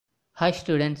Hi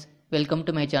students, welcome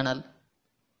to my channel.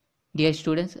 Dear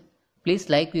students,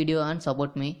 please like video and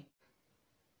support me.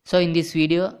 So in this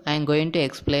video, I am going to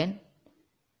explain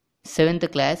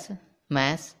 7th class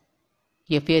Maths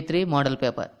FA3 model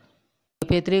paper.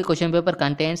 FA3 question paper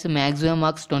contains maximum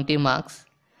marks 20 marks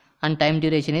and time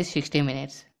duration is 60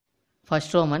 minutes.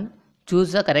 First Roman,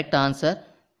 choose the correct answer.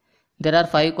 There are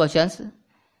 5 questions,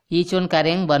 each one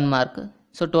carrying 1 mark.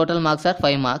 So total marks are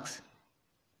 5 marks.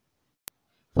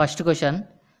 First question,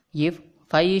 if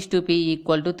 5:p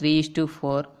equal to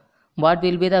 3:4, what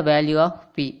will be the value of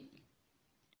p?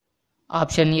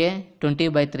 Option A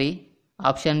 20/3,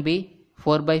 option B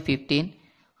 4/15,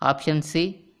 option C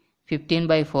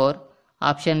 15/4,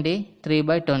 option D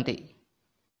 3/20.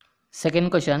 Second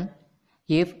question,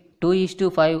 if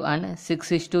 2:5 and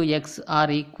 6:x are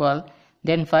equal,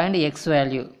 then find x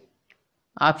value.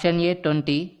 Option A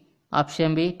 20,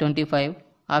 option B 25,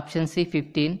 option C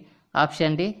 15,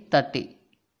 option D 30.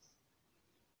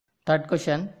 Third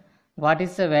question, what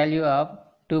is the value of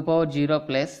 2 power 0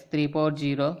 plus 3 power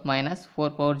 0 minus 4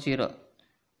 power 0?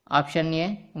 Option A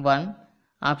 1,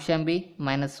 option B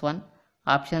 -1,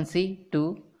 option C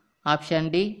 2, option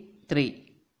D 3.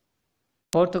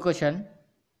 Fourth question,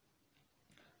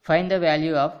 find the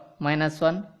value of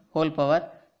 -1 whole power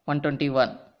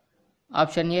 121.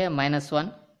 Option A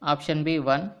 -1, option B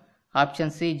 1, option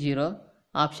C 0,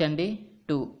 option D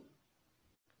 2.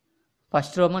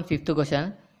 First Roman fifth question,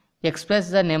 express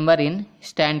the number in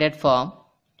standard form.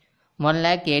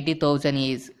 1,80,000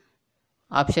 is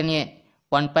option A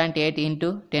 1.8 into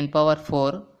 10 power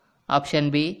 4, option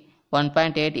B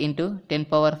 1.8 into 10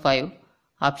 power 5,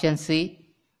 option C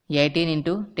 18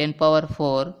 into 10 power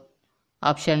 4,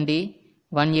 option D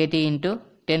 180 into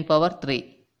 10 power 3.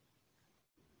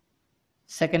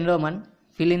 Second Roman,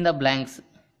 fill in the blanks.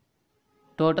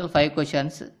 Total 5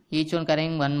 questions, each one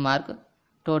carrying 1 mark,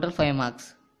 total 5 marks.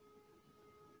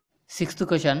 Sixth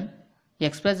question,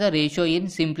 express the ratio in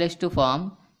simplest form.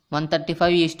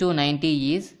 135:90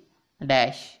 is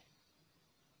dash.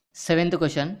 Seventh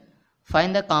question,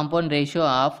 find the compound ratio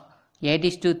of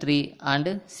 8:3 and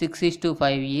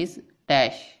 6:5 is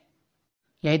dash.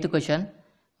 Eighth question,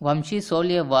 Vamshi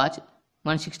sold a watch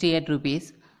 168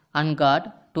 rupees and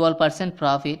got 12%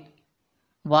 profit.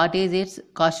 What is its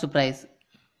cost price?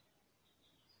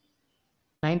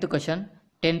 Ninth question,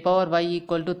 10 power y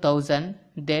equal to 1000,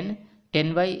 then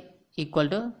 10y equal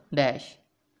to dash.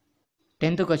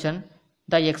 10th question,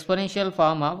 the exponential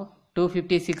form of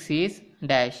 256 is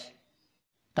dash.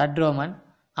 Third Roman,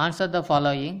 answer the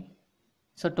following.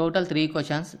 So total 3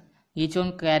 questions, each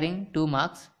one carrying 2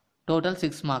 marks, total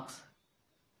 6 marks.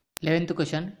 11th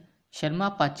question, Sharma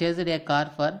purchased a car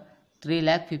for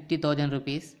 3,50,000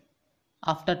 rupees.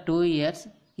 After 2 years,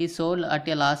 he sold at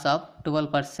a loss of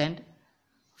 12%.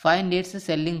 Find its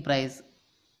selling price.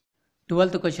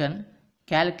 12th question,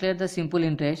 calculate the simple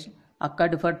interest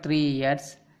occurred for 3 years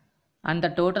and the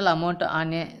total amount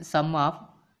on a sum of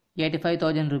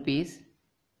 85,000 rupees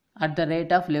at the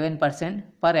rate of 11%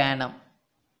 per annum.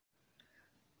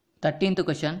 13th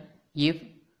question, if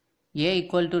A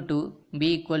equal to 2,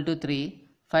 B equal to 3,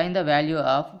 find the value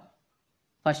of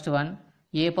first one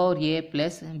A power A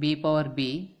plus B power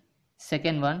B,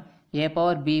 second one A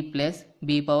power B plus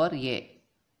B power A.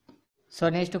 So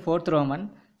next fourth Roman,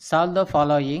 solve the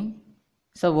following.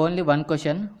 So only one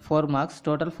question, 4 marks,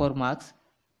 total 4 marks.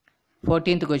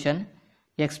 14th question,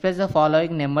 express the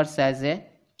following numbers as a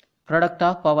product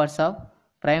of powers of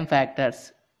prime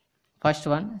factors. First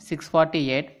one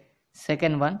 648,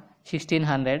 second one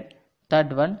 1600,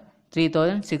 third one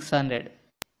 3600.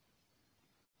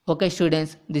 Okay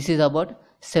students, this is about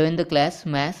 7th class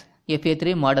Maths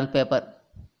FA3 model paper.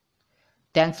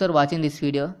 Thanks for watching this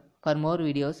video. For more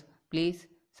videos, please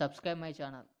subscribe my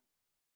channel.